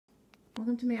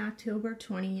Welcome to my October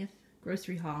 20th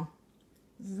grocery haul.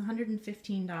 This is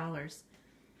 $115.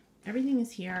 Everything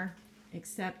is here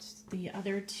except the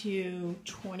other two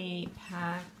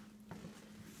 28-pack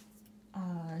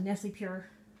Nestle Pure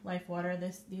Life Water.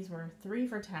 These were 3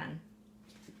 for $10.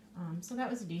 So that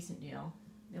was a decent deal.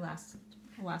 They'll last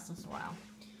us a while.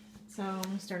 So I'm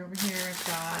going to start over here. I've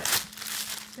got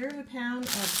 1/3 of a pound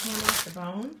of ham off the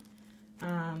bone.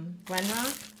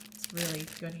 Glenrock. It's really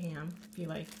good ham if you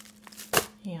like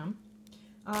ham.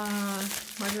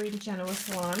 Margherita Genoa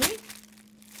salami.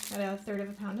 Got 1/3 of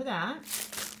a pound of that.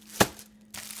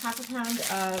 1/2 pound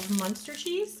of Munster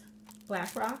cheese,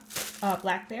 Black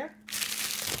Bear,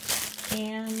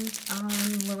 and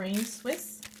Lorraine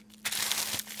Swiss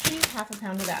cheese, 1/2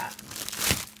 pound of that.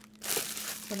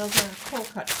 So those are cold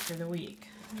cuts for the week.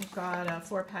 We've got a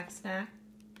 4-pack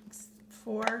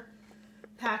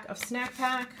of Snack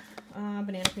Pack,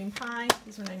 banana cream pie.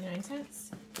 These were 99 cents.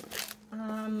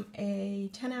 A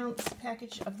 10-ounce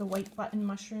package of the white button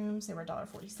mushrooms. They were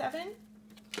 $1.47.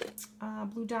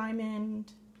 Blue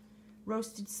Diamond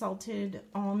roasted salted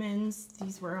almonds.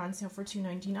 These were on sale for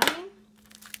 $2.99.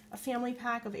 A family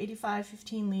pack of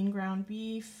 85/15 lean ground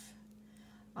beef.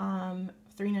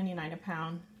 $3.99 a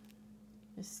pound.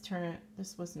 This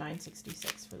was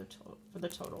 $9.66 for the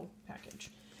total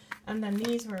package. And then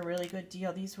these were a really good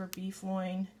deal. These were beef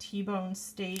loin T-bone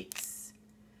steaks.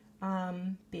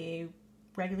 They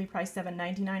regularly priced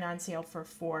 $7.99, on sale for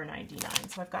 $4.99.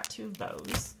 So I've got 2 of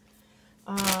those.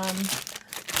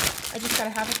 I just got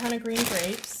a 1/2 pound of green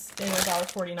grapes. They were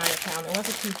 $1.49 a pound. There was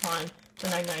a coupon for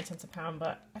 99 cents a pound,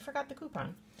 but I forgot the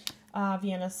coupon.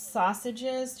 Vienna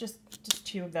sausages, just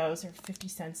 2 of those are 50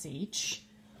 cents each.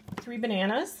 3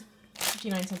 bananas,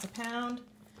 59 cents a pound.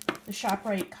 The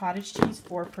Shoprite cottage cheese,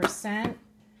 4%,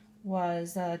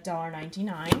 was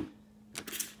 $1.99.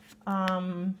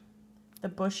 The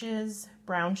Bush's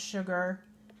brown sugar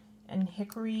and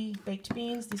hickory baked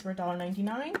beans, these were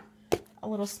 $1.99. A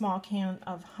little small can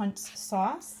of Hunt's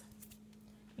sauce,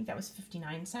 I think that was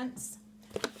 59 cents.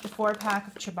 The 4-pack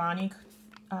of Chobani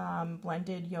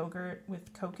blended yogurt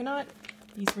with coconut,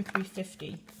 these were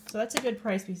 $3.50. So that's a good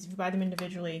price because if you buy them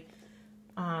individually,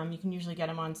 you can usually get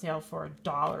them on sale for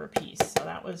 $1 a piece. So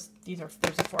there's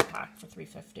a 4-pack for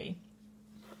 $3.50.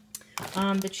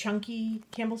 The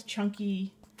Campbell's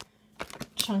Chunky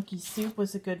soup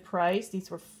was a good price.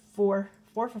 These were 4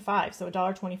 for $5, so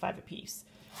 $1.25 a piece.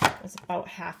 It's about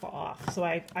half off. So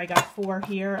I got 4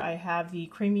 here. I have the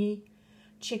creamy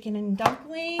chicken and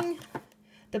dumpling,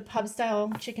 the pub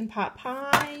style chicken pot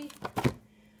pie,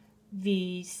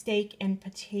 the steak and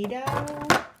potato,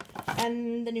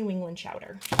 and the New England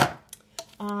chowder.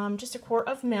 Just a quart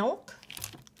of milk,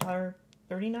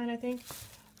 $1.39 I think.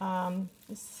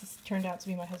 This turned out to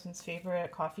be my husband's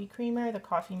favorite coffee creamer, the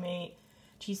Coffee Mate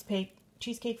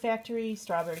Cheesecake Factory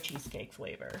strawberry cheesecake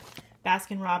flavor.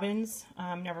 Baskin Robbins,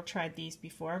 never tried these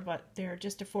before, but they're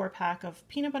just a 4-pack of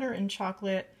peanut butter and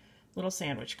chocolate little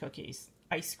sandwich cookies,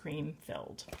 ice cream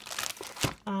filled.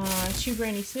 2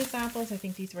 Granny Smith apples, I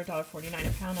think these were $1.49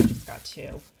 a pound, I just got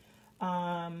 2.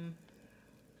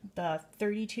 The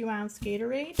 32-ounce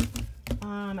Gatorade,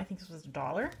 I think this was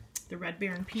 $1. The Red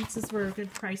Baron pizzas were a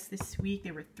good price this week.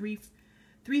 They were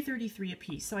 $3.33 a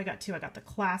piece. So I got 2. I got the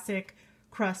classic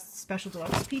crust special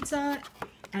deluxe pizza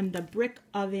and the brick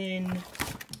oven,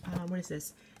 what is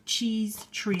this? Cheese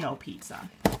trio pizza.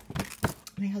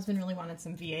 My husband really wanted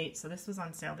some V8, so this was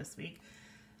on sale this week.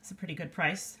 It's a pretty good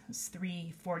price. It's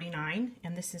 $3.49,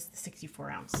 and this is the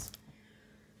 64-ounce.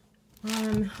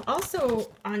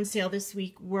 Also on sale this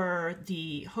week were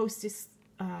the Hostess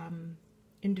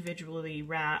individually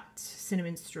wrapped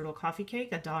cinnamon strudel coffee cake,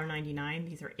 $1.99.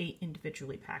 These are 8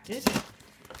 individually packaged.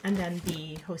 And then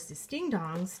the Hostess Ding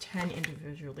Dongs, 10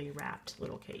 individually wrapped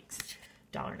little cakes,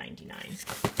 $1.99.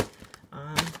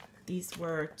 These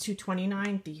were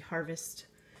 $2.29. The Harvest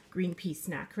Green Pea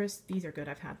Snack Crisp. These are good.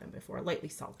 I've had them before. Lightly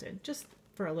salted, just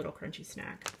for a little crunchy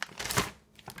snack.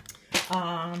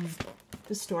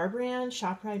 The store brand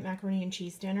Shoprite macaroni and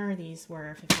cheese dinner. These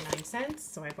were 59 cents,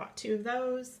 so I bought 2 of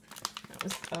those. That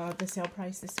was the sale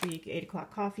price this week. 8 o'clock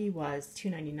coffee was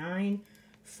 $2.99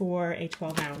 for a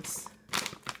 12-ounce.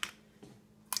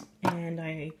 And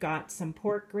I got some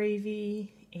pork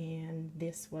gravy, and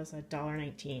this was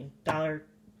 $1.19,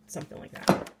 something like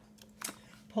that.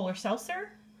 Polar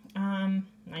Seltzer,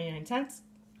 99 cents.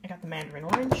 I got the mandarin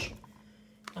orange.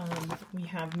 We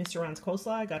have Mr. Ron's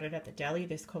coleslaw. I got it at the deli.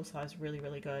 This coleslaw is really,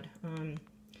 really good.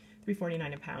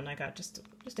 $3.49 a pound. I got just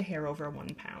a hair over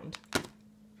 1 pound.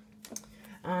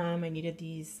 I needed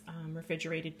these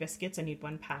refrigerated biscuits. I need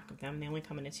 1 pack of them. They only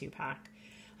come in a 2-pack.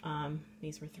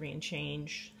 These were $3 and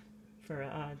change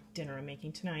for dinner I'm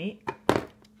making tonight.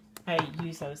 I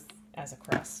use those as a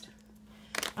crust.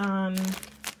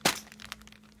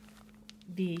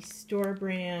 The store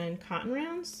brand cotton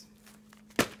rounds.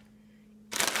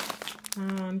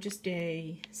 Just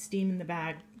a steam in the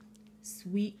bag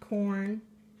sweet corn,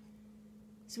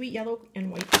 sweet yellow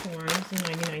and white corn, so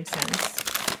 99 cents.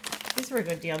 These were a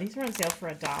good deal. These were on sale for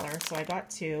 $1, so I got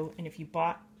 2. And if you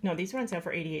bought, no, these were on sale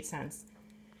for 88 cents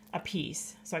a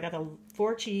piece. So I got the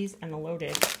 4 cheese and the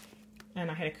loaded,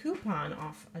 and I had a coupon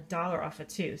off $1 off of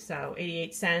 2. So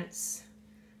 88 cents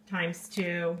times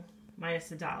 2 minus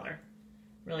 $1.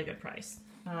 Really good price.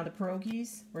 The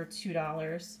pierogies were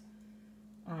 $2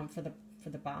 for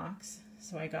the box.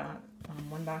 So I got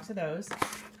 1 box of those.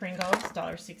 Pringles,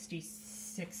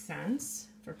 $1.66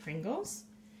 for Pringles.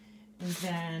 And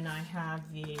then I have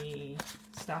the,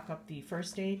 stock up the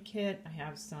first aid kit. I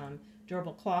have some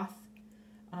durable cloth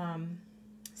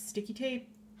sticky tape.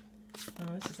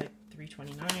 This is like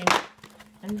 $3.29.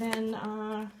 And then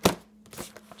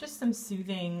just some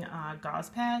soothing gauze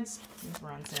pads. These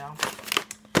were on sale.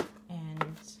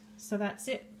 And so that's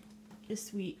it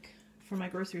this week for my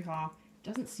grocery haul.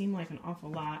 Doesn't seem like an awful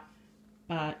lot,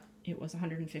 but it was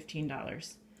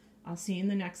 $115. I'll see you in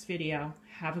the next video.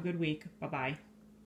 Have a good week. Bye-bye.